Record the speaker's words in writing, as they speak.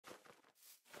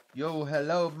Yo,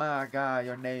 hello, my guy.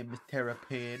 Your name is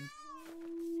Terrapin.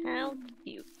 How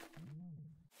cute.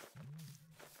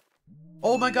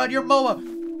 Oh my god, you're Moa!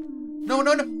 No,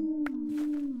 no, no!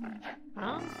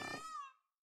 Huh?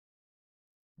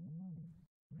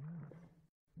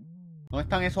 ¿Dónde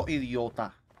están esos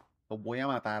idiotas? Los voy a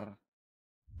matar.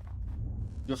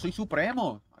 Yo soy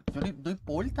supremo. No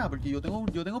importa, porque yo tengo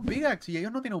un pickaxe. Y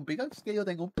ellos no tienen un pickaxe, que yo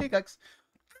tengo un pickaxe.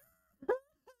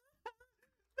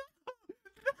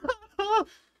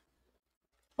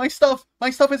 My stuff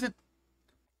isn't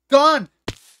gone.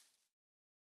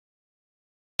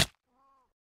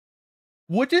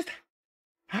 What just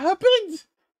happened?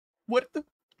 What?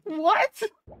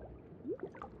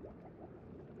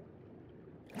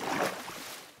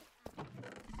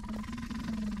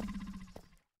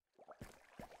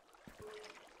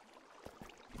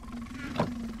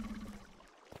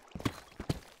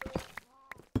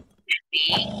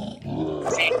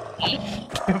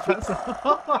 ¿Qué pasó?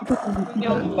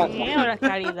 Dios mío, la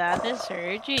calidad de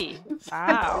Sergi.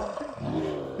 Wow.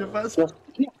 ¿Qué pasó?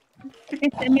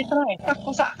 Este me trae estas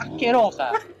cosas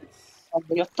asquerosas.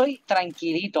 Cuando yo estoy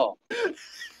tranquilito.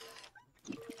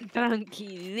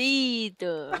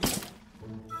 Tranquilito.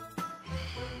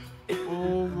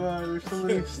 Oh man, there's so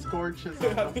many scorches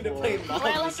on the floor.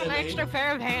 Well, like an extra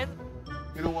pair of hands.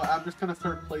 You know what? I'm just gonna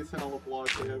start placing all the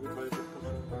blocks I have in my book.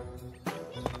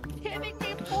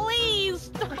 Timothy, please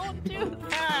don't do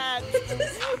that.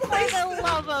 For the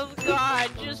love of God,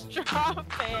 just drop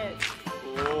it.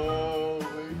 Oh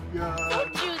my god.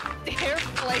 Don't you dare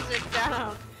place it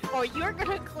down, or you're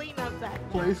gonna clean up that.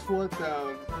 Place what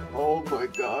down? Oh my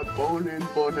god. Bone in,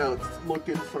 bone out. It's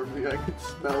looking for me. I can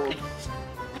smell him.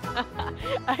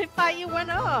 I thought you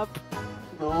went up.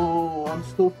 No, I'm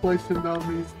still placing down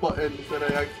these buttons that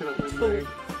I accidentally made.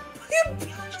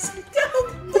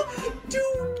 Do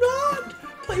not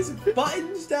place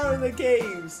buttons down in the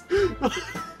caves.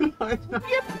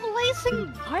 You're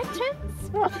placing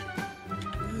buttons?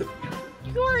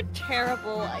 You're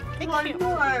terrible. I can't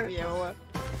believe you.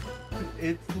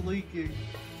 It's leaking.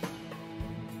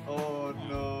 Oh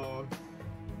no.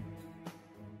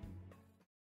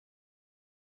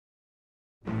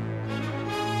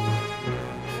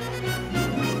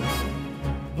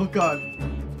 Oh god.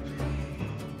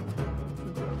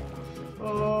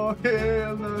 Oh, hey,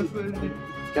 I'm not Sergi.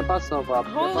 ¿Qué pasó, papá?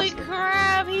 Holy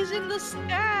crap, he's in the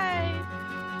sky.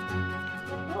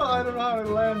 Oh, I don't know how to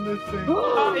land this thing.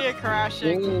 Oh, you're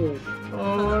crashing.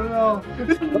 Oh no.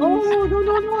 No.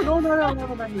 Oh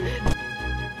my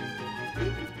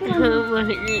god.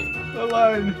 The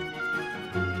line.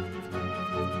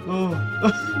 Oh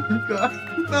god.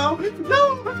 No.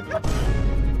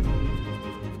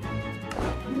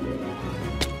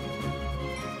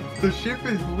 The ship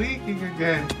is leaking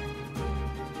again.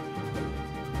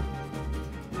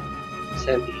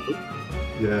 Cemí.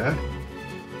 Yeah.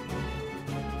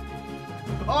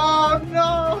 Oh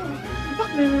no! Oh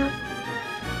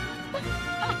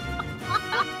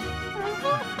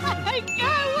my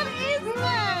god, what is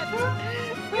that?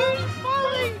 You're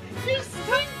falling! You're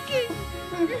sinking!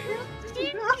 You're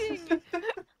sinking!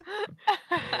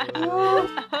 Oh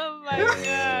my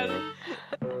god.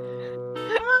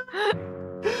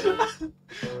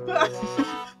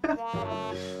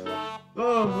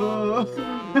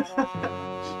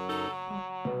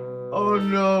 Oh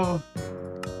no!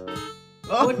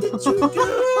 What did you do?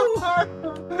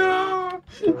 No!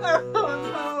 No!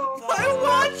 My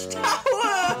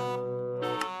watchtower!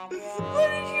 What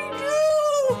did you do?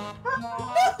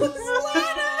 No,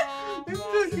 Slana!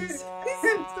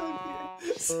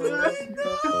 It's okay. No!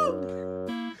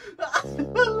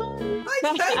 I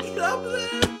can't get up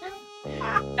there!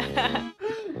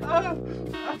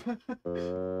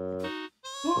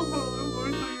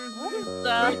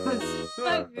 So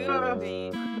goofy.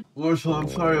 Morsel, I'm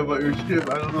sorry about your ship.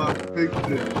 I don't know how to fix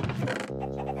it.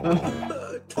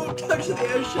 Don't touch the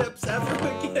airships ever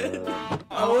again!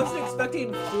 I wasn't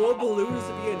expecting 4 balloons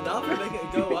to be enough to make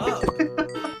it go up.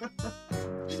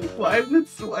 Why is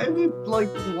it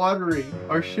like watering?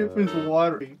 Our ship is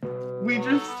watering. We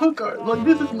just took our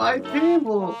this is my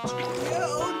table. Your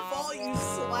own fault, you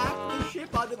slapped the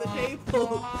ship onto the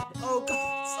table. Oh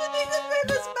god, Cemí, the thing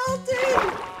is melting!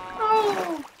 No.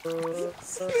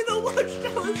 Cemí, the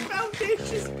watchtower's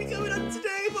foundation is becoming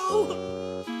unstable!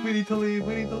 We need to leave.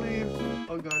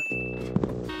 Oh god.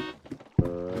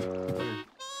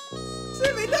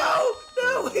 Cemí, no! No,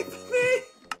 wait for me!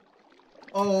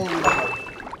 Oh no.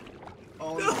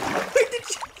 Oh No, no. wait,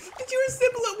 did you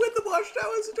assemble it with the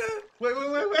watchtowers today? Wait.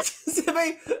 Cemí,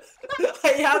 I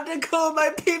have to go, my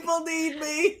people need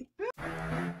me!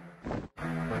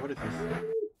 What is this?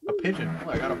 A pigeon. Oh,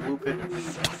 I got a blue pigeon.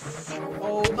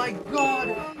 Oh my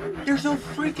god! There's no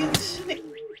freaking snake!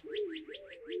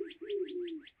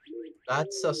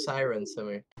 That's a siren,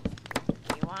 Cemí.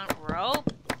 You want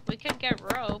rope? We could get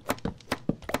rope.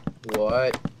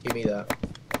 What? Give me that.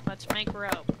 Let's make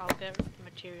rope. I'll get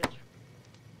materials.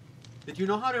 Did you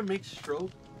know how to make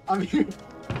stroke? I mean...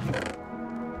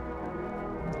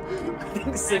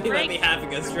 Cemí let me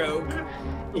having a stroke.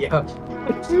 Yeah.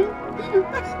 Did you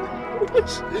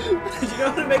know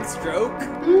how to make stroke?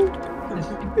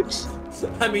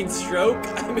 I mean stroke.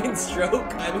 I mean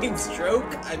stroke. I mean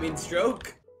stroke. I mean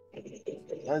stroke.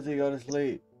 As you go to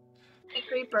sleep. Hey,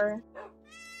 creeper.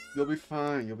 You'll be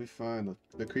fine. You'll be fine.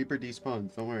 The creeper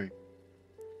despawns. Don't worry.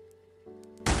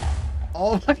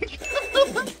 Oh my god!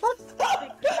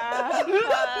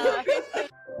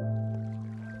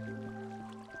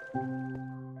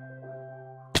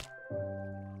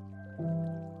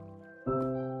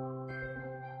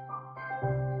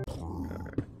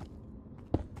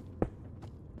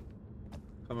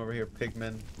 Come over here,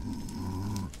 pigmen.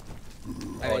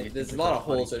 I mean, there's a lot of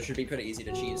holes, so it should be pretty easy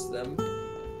to cheese them.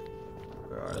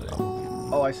 Where are they?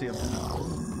 Oh, I see them.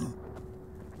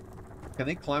 Can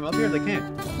they climb up here? They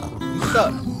can't. You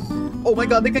suck. Oh my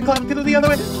god, they can climb to the other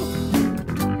way.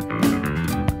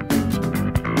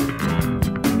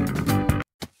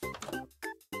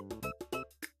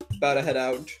 About to head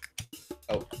out.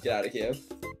 Oh, get out of here.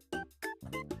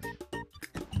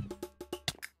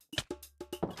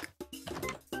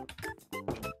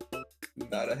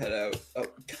 About to head out. Oh,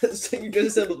 so you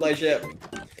disassembled my ship.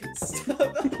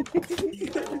 Stop.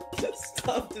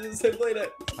 Stop disassembling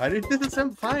it. I didn't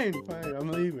disassemble. Fine, fine. I'm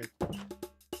leaving.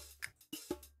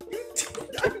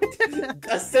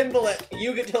 Assemble it.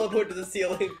 You get teleported to the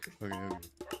ceiling. Okay,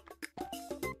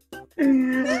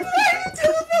 okay.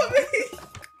 Teleport me.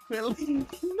 Really?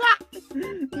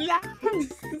 You're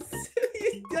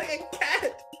like a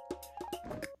cat.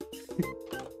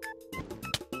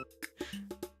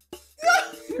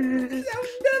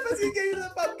 None of us can get you to the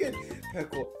pumpkin.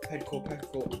 Parkour, parkour,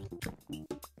 parkour.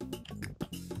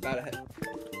 About to head.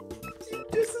 You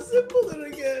disassembled it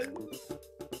again.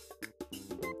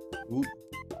 Oop.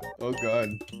 Oh god.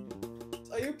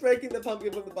 Are you breaking the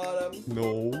pumpkin from the bottom?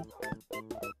 No. You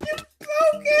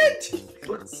broke it!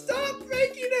 Stop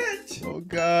breaking it! Oh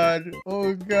god.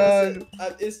 Oh god.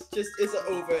 Listen, it's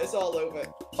over. It's all over.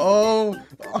 Oh.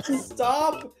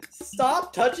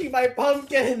 Stop touching my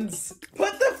pumpkins!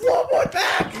 Put the floorboard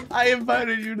back! I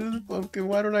invited you to this pumpkin.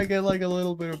 Why don't I get like a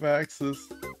little bit of access?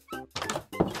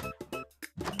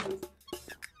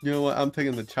 You know what? I'm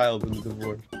taking the child in the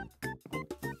divorce.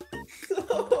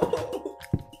 No,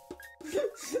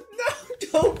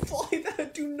 don't fly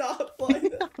that. Do not fly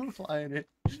that. I'm flying it.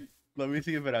 Let me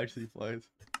see if it actually flies.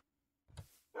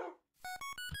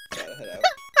 Gotta head out.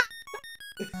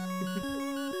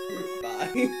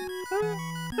 Bye.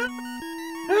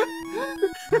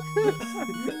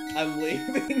 I'm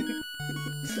leaving.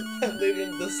 I'm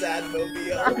leaving the sad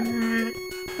mobile.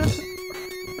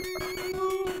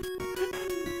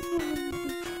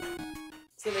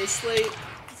 Cemí, sleep.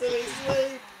 Cemí,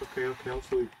 sleep. Okay, I'll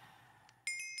sleep.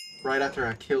 Right after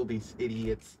I kill these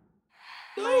idiots.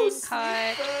 No,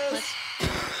 Cut. sleep.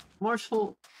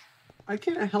 Morsel, I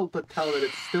can't help but tell that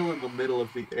it's still in the middle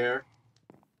of the air.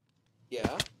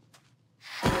 Yeah.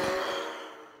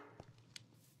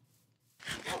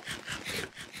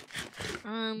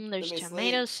 There's Let me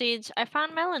tomato seeds. I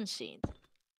found melon seeds.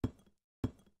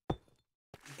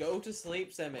 Go to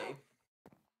sleep, Cemí.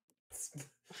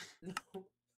 No.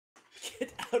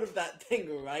 Get out of that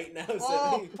thing right now,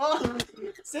 Cemí. Oh.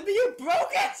 Cemí, you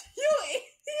broke it! You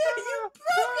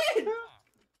broke it!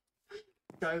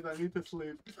 Guys, I need to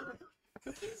sleep.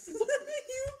 You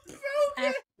broke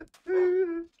it!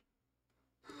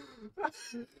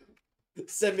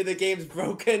 Cemí, the game's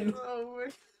broken. Oh,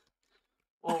 wait.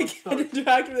 Oh, I I'm can't stuck.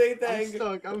 interact with anything.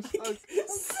 I'm stuck.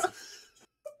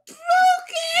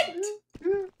 Broke it!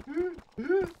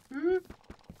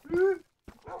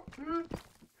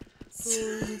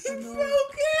 It's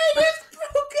broken! It's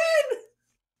broken!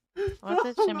 What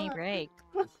did Cemí break?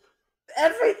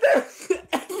 Everything!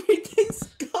 Everything's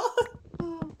gone!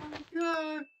 Oh my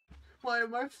god! Why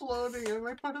am I floating? Am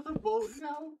I part of the boat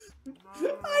now?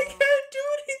 I can't do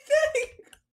anything!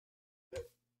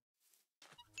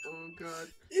 Oh god.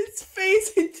 It's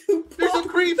phasing too There's a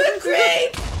creep! The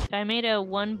creep! I made a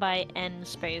 1x(n)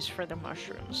 space for the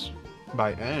mushrooms.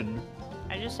 By N?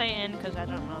 I just say n because I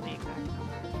don't know the exact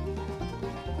number.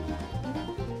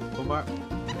 Omar,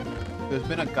 there's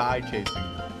been a guy chasing me.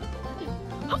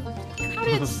 How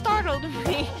did it startled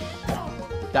me?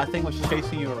 That thing was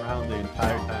chasing you around the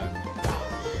entire time.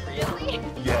 Really?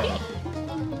 Yeah.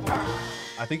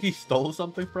 I think he stole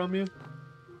something from you.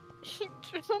 He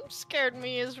scared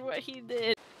me is what he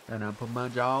did. And I put my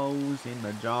jaws in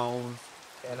the jaws.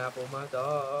 And I put my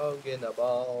dog in the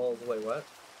balls. Wait, what?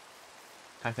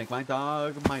 I think my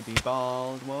dog might be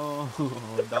bald. Whoa,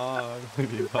 dog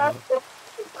might be bald.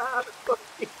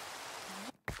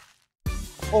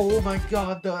 Oh my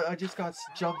god, I just got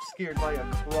jump scared by a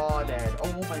crawdad.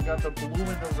 Oh my god, the blue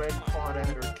and the red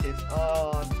crawdad are kissed.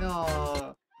 Oh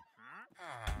no.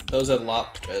 Those are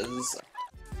lobsters.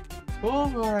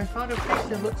 Boomer, I found a fish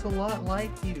that looks a lot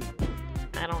like you.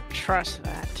 I don't trust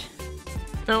that.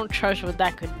 I don't trust what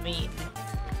that could mean.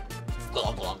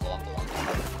 Glong, glong, glong, glong.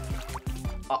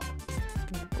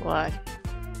 What?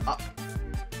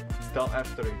 Tell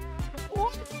F3.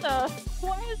 What the?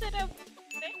 Why is it a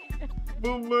thing?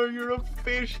 Boomer, you're a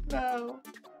fish now.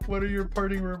 What are your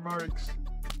parting remarks?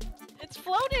 It's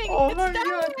floating! Oh it's my dying!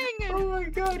 god! Oh my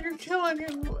god, you're killing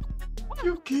him!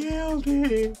 You killed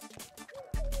it!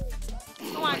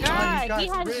 Oh my he god, got he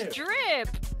has drip. drip!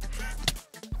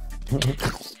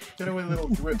 Get away, little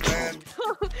drip man.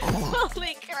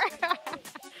 Holy crap!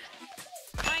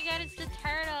 Oh my god, it's the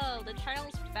turtle! The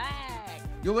turtle's back!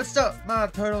 Yo, what's up, my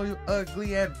turtle, you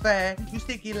ugly and fat? You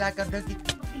sticky like a ducky.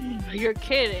 You're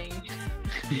kidding.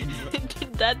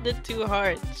 That did 2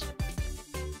 hearts.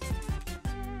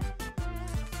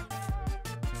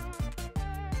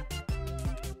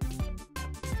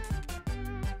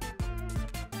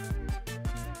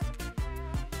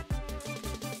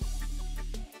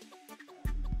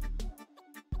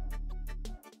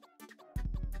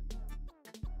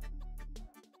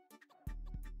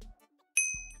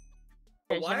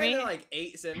 Why are there like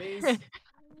 8 semis?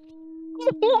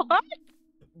 What?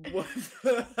 What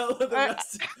the hell are the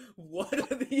rest? What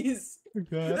are these?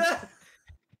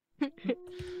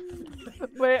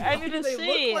 Wait, I need to They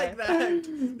see. look like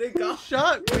that. They got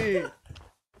Shot me!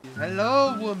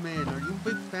 Hello, woman. Are you a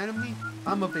big fan of me?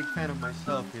 I'm a big fan of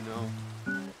myself, you know.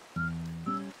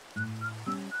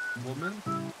 Woman?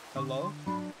 Hello?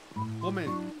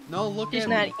 Woman, no, look She's at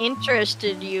not me.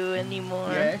 interested in you anymore.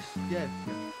 Yes, yes,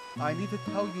 yes. I need to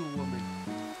tell you, woman.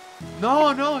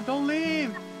 No, no, don't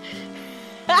leave!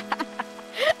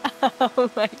 Oh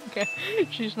my god,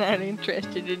 she's not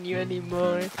interested in you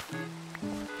anymore.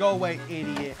 Go away,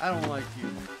 idiot. I don't like you.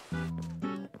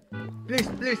 Please,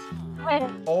 please.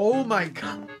 Oh my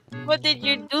god. What did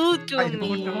you do to I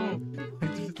me? don't know. I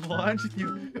just launched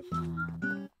you.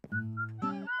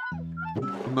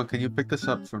 Come on, can you pick this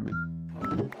up for me?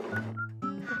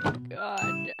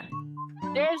 God.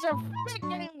 There's a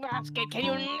freaking basket. Can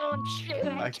you launch it?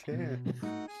 I can.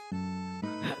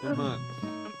 Come on.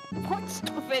 Put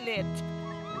stuff in it.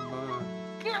 Come on.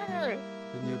 Grr.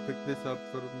 Can you pick this up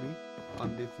for me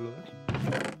on the floor?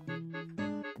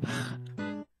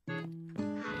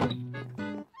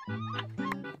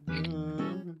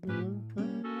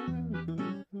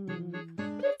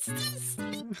 What's this?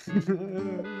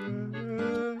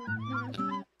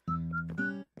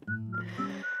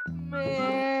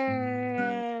 Man.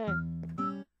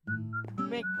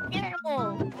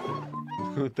 McCamel.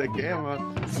 Te quema.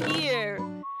 It's here.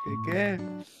 ¿Qué?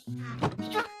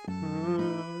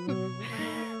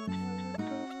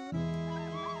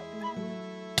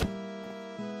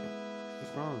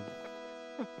 What's wrong?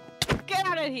 Get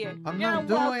out of here. I'm You're not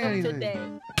doing welcome anything. Today.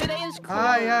 Today is closed.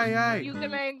 Aye. You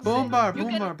can exit. Boombar, You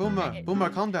can Boombar, Boombar, exit.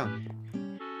 Boombar, calm down.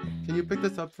 Can you pick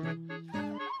this up for me?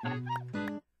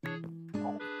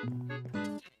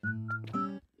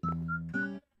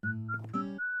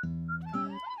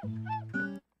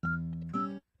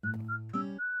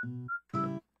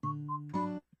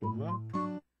 Boombar?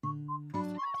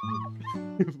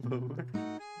 Boombar?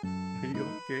 Are you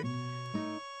okay?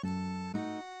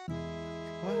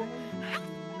 Why?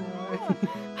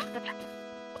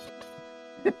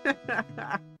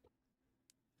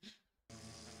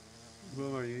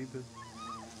 Boombar, you need this.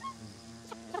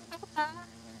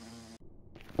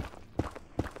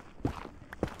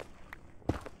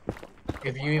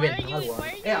 if you even Why are have you- one. why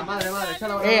are you Yeah, madre, even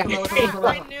shut up, talking- shut up, shut up, shut up.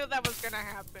 I knew that was gonna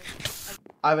happen.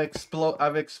 I've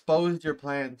exposed your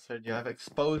plans, Sergio. I've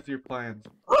exposed your plans.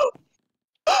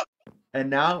 And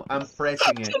now I'm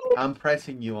pressing it. I'm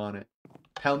pressing you on it.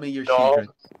 Tell me your No. secret.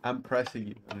 I'm pressing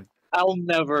you on it. I'll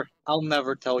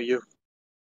never tell you.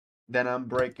 Then I'm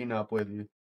breaking up with you.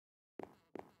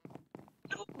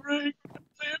 No break.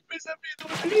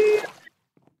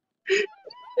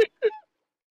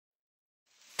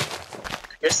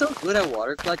 You're so good at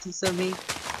water clutching, Cemí.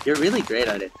 You're really great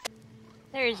at it.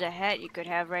 There's a hat you could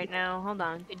have right now. Hold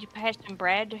on. Could you pass some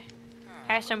bread?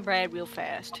 Pass some bread real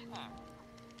fast.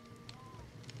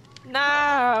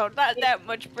 No, not that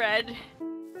much bread.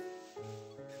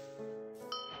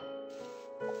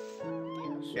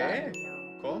 ¿Qué?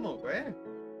 ¿Cómo? ¿Qué?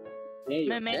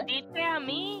 ¿Me metiste a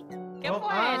mí? ¿Qué Oh,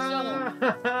 fue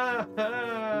eso?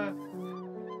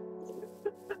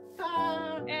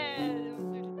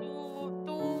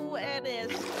 Tú eres.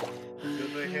 Yo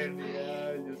soy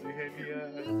genial, yo soy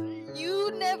genial.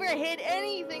 You never hit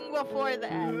anything before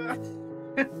that.